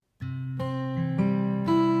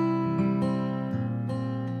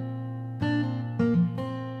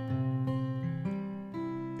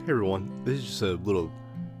everyone, this is just a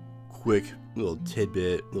quick little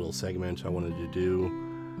tidbit, little segment I wanted to do.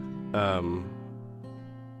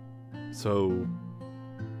 So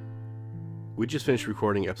we just finished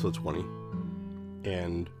recording episode 20,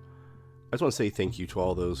 and I just want to say thank you to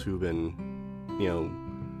all those who've been,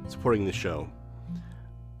 supporting the show.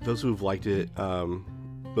 Those who've liked it,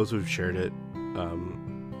 those who've shared it,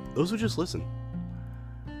 those who just listen.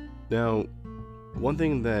 Now, one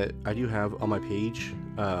thing that I do have on my page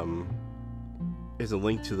is a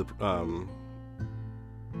link to the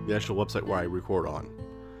actual website where I record on.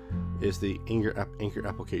 Is the Anchor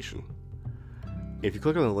application. If you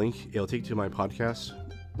click on the link, it'll take you to my podcast,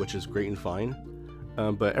 which is great and fine.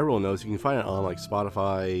 But everyone knows you can find it on like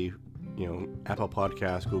Spotify, Apple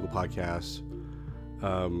Podcasts, Google Podcasts.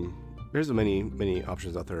 There's many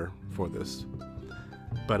options out there for this.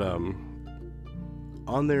 But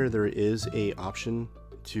on there is a option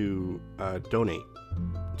to donate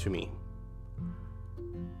to me,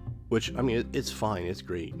 which it's fine, it's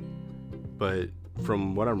great, but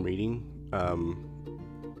from what I'm reading,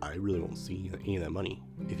 I really won't see any of that money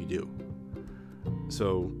if you do.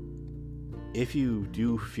 So if you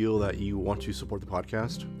do feel that you want to support the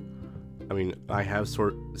podcast, I have set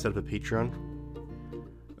up a Patreon.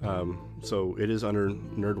 So it is under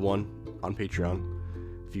Nerd1 on Patreon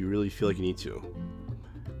if you really feel like you need to.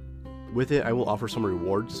 With it, I will offer some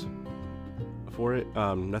rewards for it.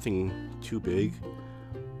 Nothing too big,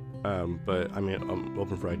 but I'm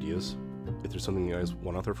open for ideas. If there's something you guys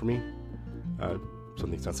want out there for me,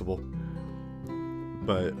 something sensible.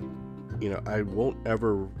 But I won't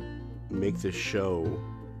ever make this show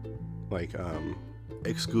like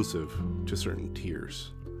exclusive to certain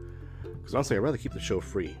tiers. Because honestly, I'd rather keep the show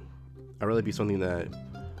free. I'd rather be something that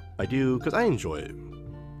I do because I enjoy it.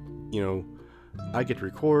 I get to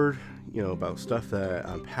record, about stuff that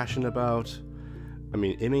I'm passionate about.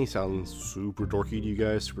 It may sound super dorky to you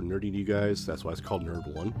guys, super nerdy to you guys. That's why it's called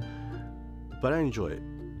Nerd1. But I enjoy it.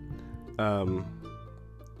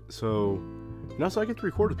 So I get to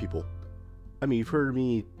record with people. You've heard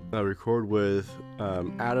me record with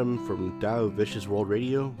Adam from Tao Vicious World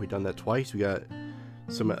Radio. We've done that twice. We got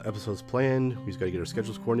some episodes planned. We just got to get our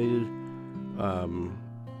schedules coordinated.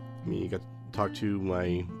 You got to talk to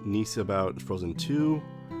my niece about Frozen 2.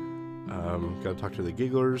 Got to talk to the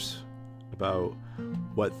Gigglers about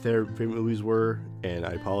what their favorite movies were. And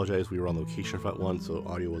I apologize, we were on location for that one, so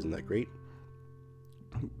audio wasn't that great.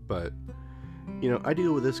 But, I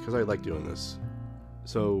deal with this because I like doing this.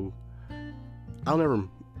 So, I'll never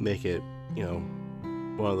make it,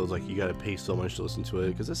 one of those, you gotta pay so much to listen to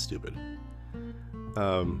it, because that's stupid.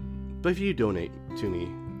 But if you donate to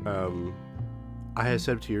me, I have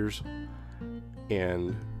set up tiers,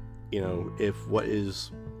 and, if what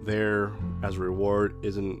is there as a reward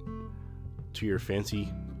isn't to your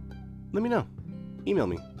fancy, let me know. Email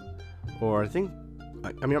me. Or I think,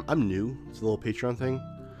 I'm new to the little Patreon thing,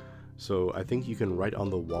 so I think you can write on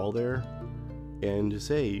the wall there and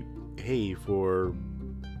say, hey, for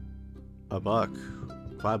 $1,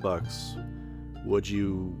 $5, would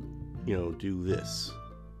you, do this?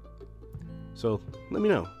 So let me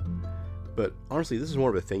know. But honestly, this is more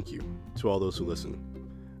of a thank you to all those who listen.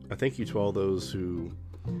 A thank you to all those who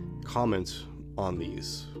comment on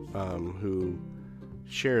these, who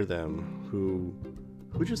share them, who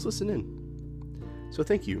just listen in. So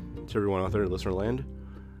thank you to everyone out there in listener land.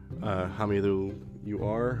 How many of you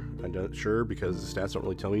are, I'm not sure, because the stats don't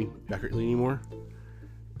really tell me accurately anymore.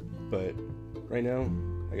 But right now,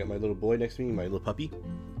 I got my little boy next to me, my little puppy.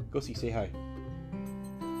 Go say hi.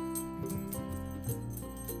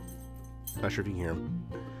 Not sure if you can hear him.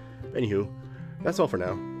 Anywho, that's all for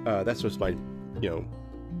now. That's just my,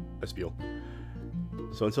 a spiel.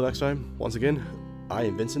 So until next time, once again, I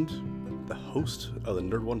am Vincent, the host of the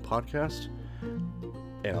Nerd1 podcast,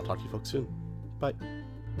 and I'll talk to you folks soon. Bye.